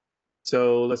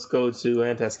 So let's go to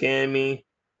anti-scan me.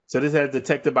 So this has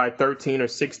detected by 13 or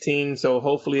 16. So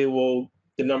hopefully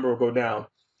the number will go down.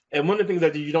 And one of the things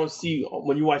that you don't see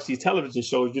when you watch these television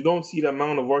shows, you don't see the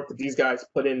amount of work that these guys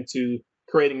put into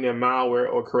creating their malware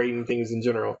or creating things in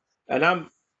general. And I'm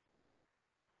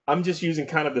just using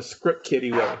kind of the script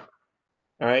kiddie way.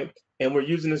 All right. And we're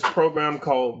using this program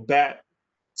called BAT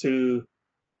to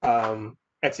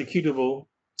executable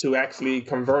to actually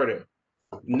convert it.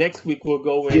 Next week we'll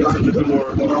go into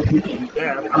more depth to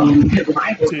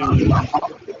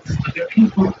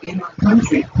people in our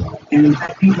country and in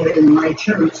fact people in my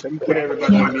church. Put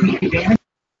everybody on mute.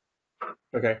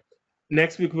 Okay.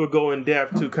 Next week we'll go in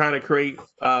depth to kind of create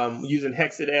using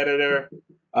Hexit editor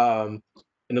and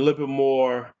a little bit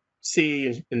more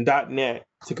C and .NET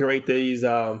to create these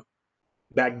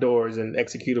backdoors and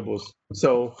executables.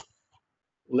 So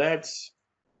let's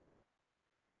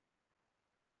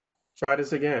try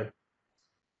this again.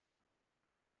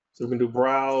 So we can do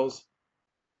browse.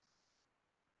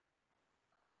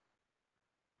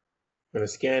 I'm going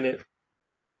to scan it.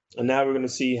 And now we're going to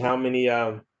see how many,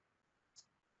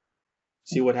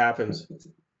 see what happens.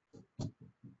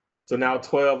 So now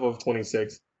 12 of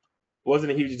 26.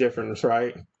 Wasn't a huge difference,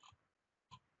 right?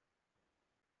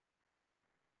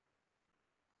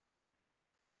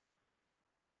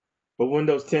 But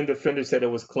Windows 10 Defender said it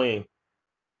was clean.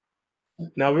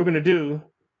 Now we're going to do,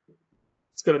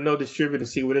 let's go to no distribute and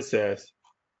see what it says.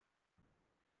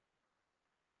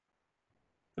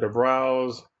 Go to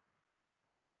browse,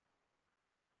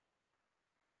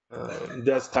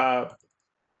 desktop.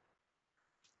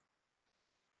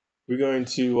 We're going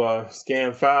to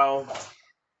scan file.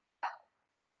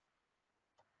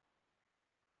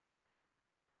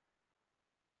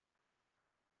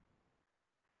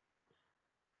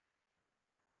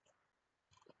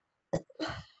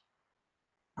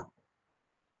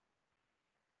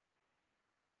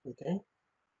 Okay.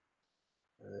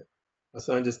 All right. My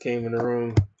son just came in the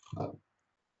room. All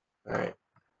right.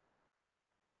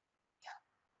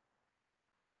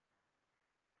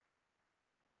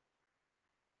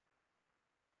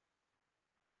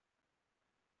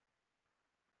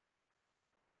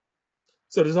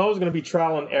 So there's always going to be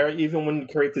trial and error, even when you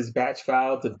create this batch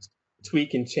file to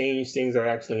tweak and change things that are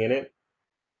actually in it.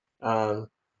 I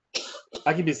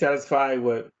can be satisfied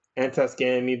with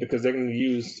anti-scan me because they're going to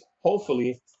use,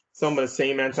 hopefully, some of the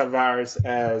same antivirus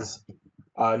as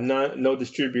no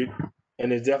distribute, and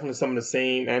there's definitely some of the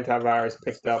same antivirus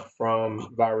picked up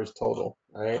from Virus Total,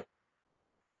 right?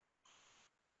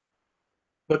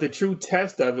 But the true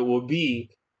test of it will be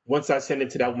once I send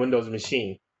it to that Windows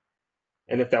machine.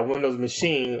 and if that Windows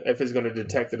machine, if it's going to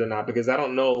detect it or not, because I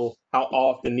don't know how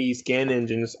often these scan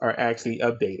engines are actually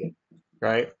updated,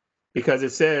 right? Because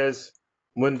it says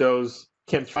Windows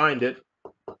can find it,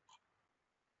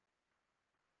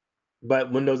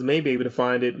 but Windows may be able to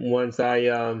find it once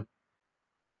I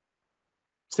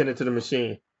send it to the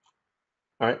machine.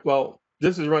 All right, well,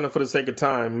 this is running for the sake of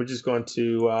time. We're just going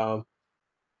to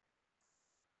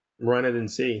run it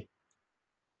and see.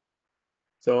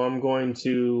 So I'm going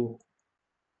to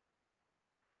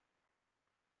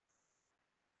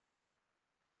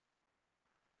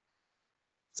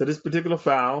so this particular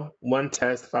file, one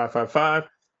test 555,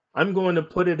 I'm going to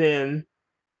put it in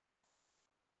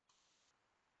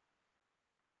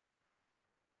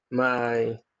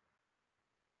my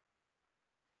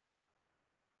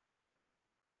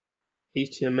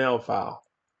HTML file.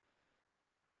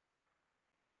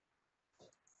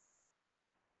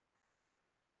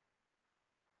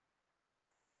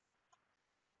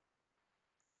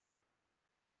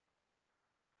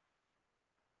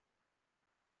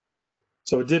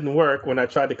 So it didn't work when I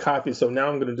tried to copy. So now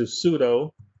I'm going to do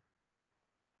sudo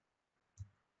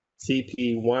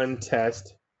cp1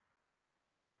 test,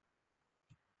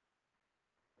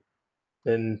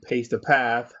 then paste the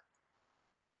path.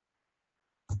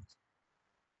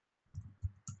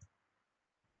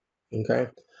 Okay.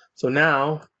 So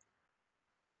now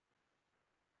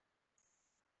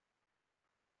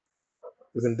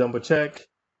we can double check.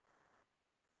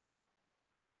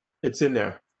 It's in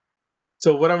there.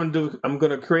 So what I'm going to do, I'm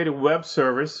going to create a web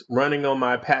service running on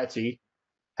my Apache,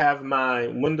 have my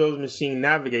Windows machine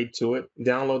navigate to it,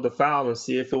 download the file, and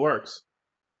see if it works.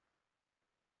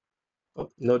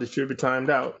 Oh, no distributor timed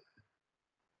out.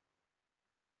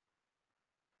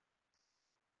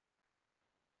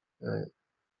 All right.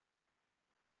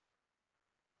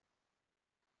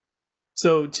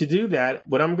 So to do that,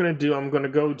 what I'm going to do, I'm going to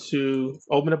go to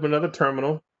open up another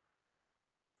terminal.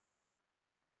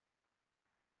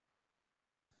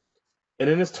 And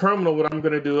in this terminal, what I'm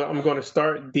going to do, I'm going to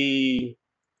start the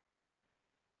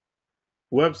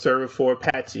web server for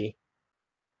Apache.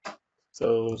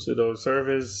 So sudo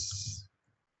service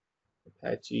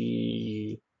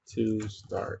Apache to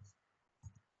start.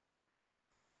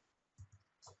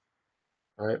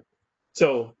 All right.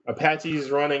 So Apache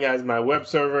is running as my web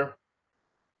server.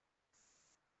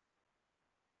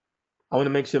 I want to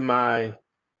make sure I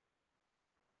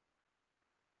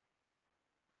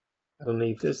don't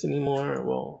need this anymore.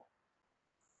 Well,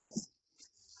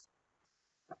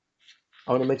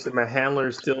 I want to make sure my handler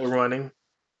is still running.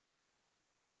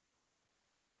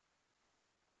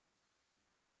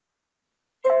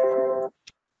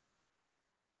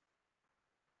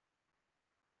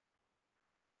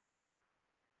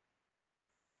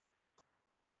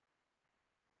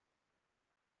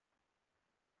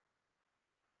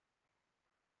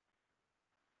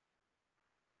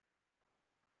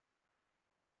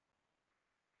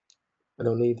 I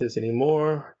don't need this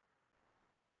anymore.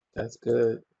 That's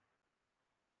good.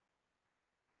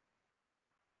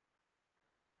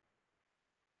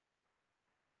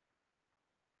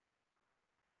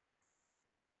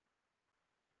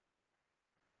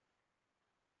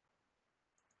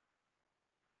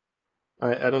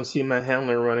 I don't see my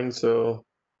handler running, so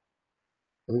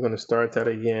I'm going to start that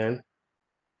again.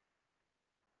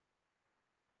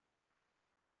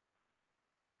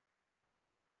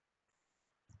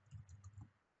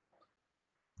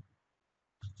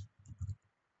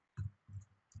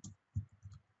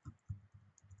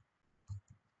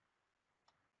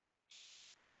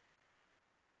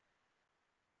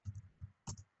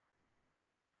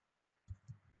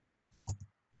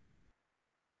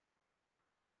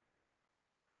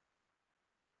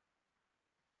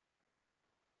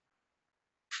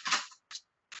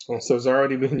 Oh, so it's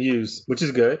already been used, which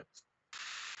is good.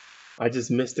 I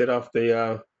just missed it off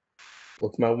the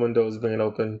with my windows being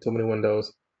open, too many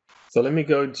windows. So let me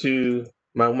go to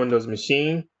my Windows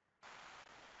machine.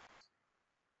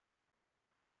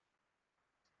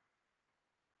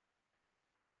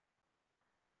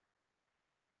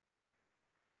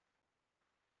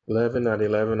 Eleven out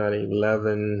 11 out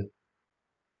 11.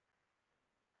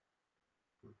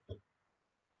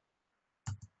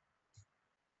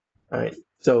 All right.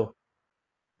 So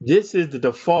this is the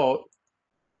default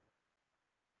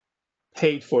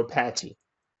page for Apache.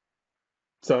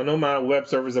 So I know my web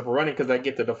server is up and running because I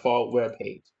get the default web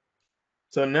page.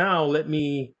 So now let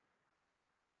me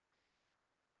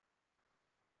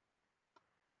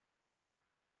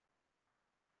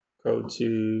go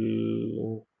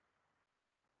to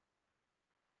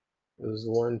this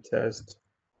one test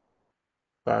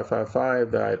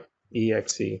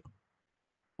 555.exe.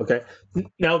 Okay.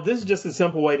 Now, this is just a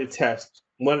simple way to test,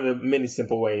 one of the many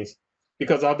simple ways,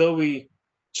 because although we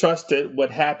trusted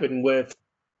what happened with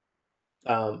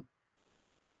um,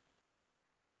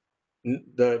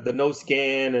 the no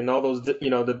scan and all those,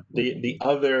 the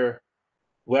other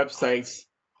websites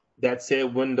that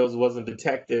said Windows wasn't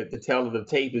detected, the tail of the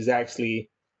tape is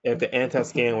actually if the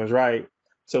anti-scan was right.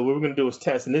 So what we're going to do is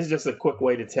test, and this is just a quick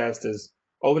way to test: is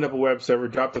open up a web server,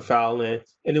 drop the file in.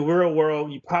 In the real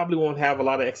world, you probably won't have a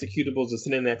lot of executables to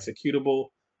send in an executable.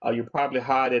 You'll probably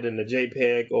hide it in a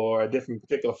JPEG or a different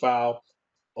particular file,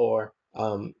 or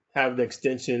have the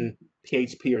extension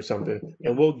PHP or something.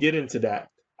 And we'll get into that.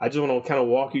 I just want to kind of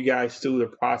walk you guys through the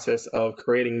process of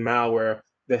creating malware,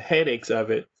 the headaches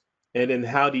of it, and then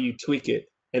how do you tweak it,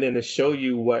 and then to show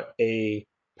you what a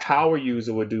power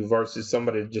user would do versus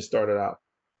somebody that just started out.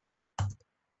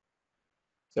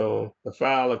 So the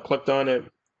file, I clicked on it,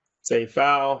 save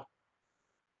file.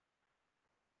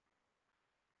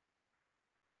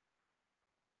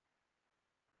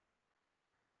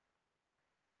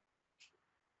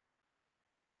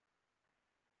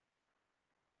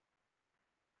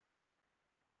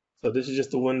 So this is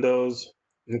just the Windows,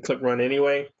 and click run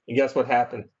anyway. And guess what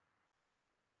happened?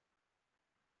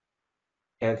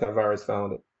 Antivirus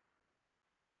found it.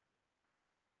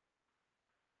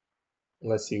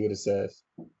 Let's see what it says.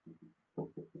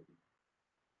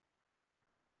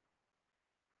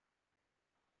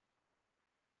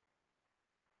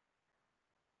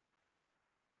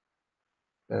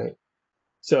 All right.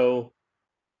 So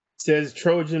it says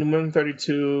Trojan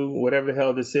 132, whatever the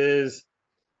hell this is.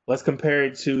 Let's compare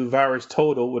it to virus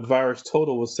total. What virus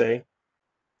total will say.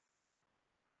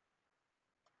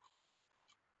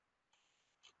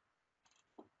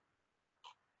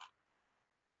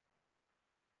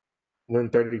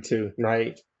 (132),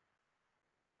 right?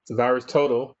 So virus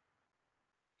total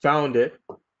found it,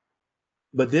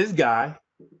 but this guy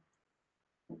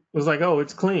was like, "Oh,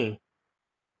 it's clean.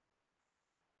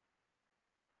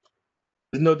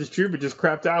 There's no distributor just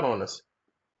crapped out on us."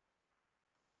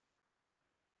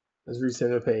 Let's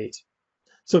resend the page.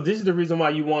 So this is the reason why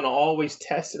you want to always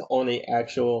test it on the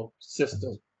actual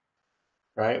system,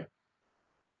 right?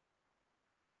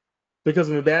 Because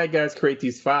when the bad guys create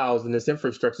these files and this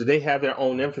infrastructure, they have their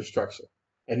own infrastructure.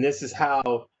 And this is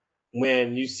how,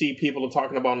 when you see people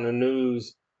talking about in the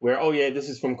news where, oh yeah, this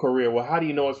is from Korea. Well, how do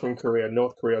you know it's from Korea,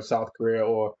 North Korea, South Korea,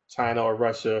 or China, or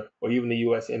Russia, or even the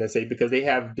US NSA? Because they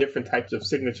have different types of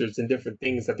signatures and different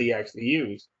things that they actually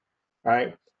use,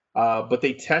 right? But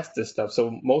they test this stuff.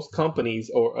 So most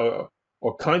companies or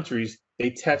countries,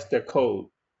 they test their code.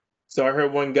 So I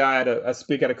heard one guy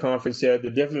speak at a conference said the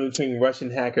difference between Russian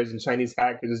hackers and Chinese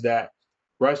hackers is that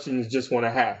Russians just want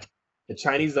to hack. The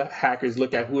Chinese hackers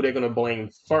look at who they're going to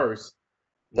blame first,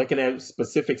 looking at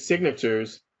specific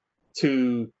signatures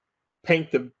to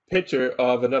paint the picture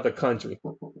of another country,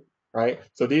 right?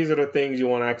 So these are the things you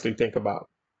want to actually think about.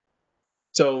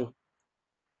 So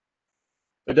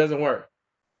it doesn't work,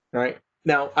 right?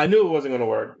 Now, I knew it wasn't going to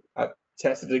work. I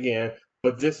tested it again,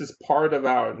 but this is part of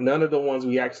none of the ones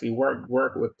we actually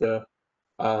work with the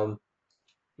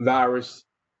virus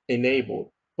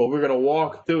enabled, but we're going to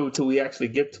walk through till we actually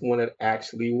get to one that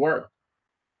actually works.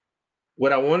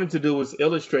 What I wanted to do was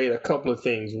illustrate a couple of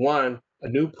things. One, a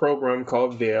new program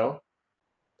called Veil.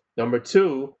 Number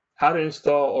two, how to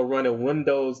install or run a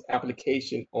Windows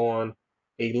application on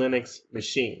a Linux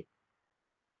machine.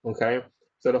 Okay,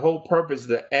 so the whole purpose is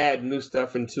to add new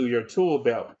stuff into your tool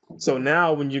belt. So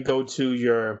now when you go to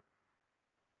you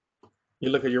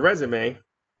look at your resume,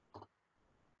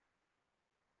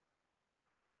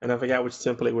 and I forgot which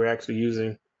template we're actually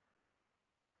using.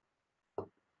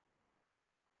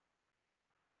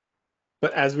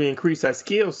 But as we increase our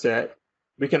skill set,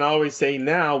 we can always say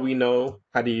now we know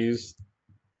how to use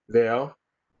Veil,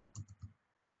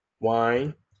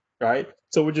 Wine, right?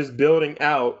 So we're just building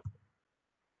out,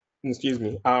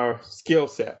 our skill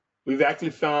set. We've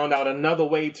actually found out another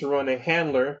way to run a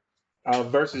handler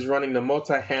versus running the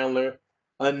multi-handler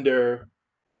under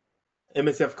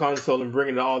MSF console and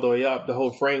bringing it all the way up, the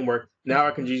whole framework. Now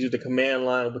I can just use the command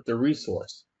line with the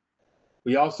resource.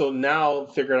 We also now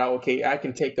figured out, okay, I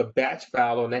can take a batch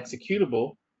file or an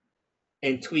executable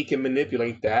and tweak and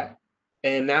manipulate that.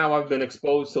 And now I've been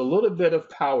exposed to a little bit of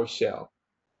PowerShell.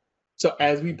 So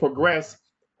as we progress,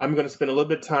 I'm going to spend a little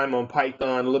bit of time on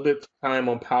Python, a little bit of time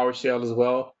on PowerShell as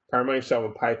well. Primarily start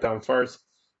with Python first,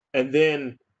 and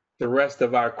then the rest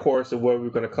of our course of what we're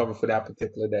going to cover for that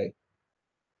particular day.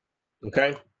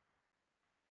 Okay?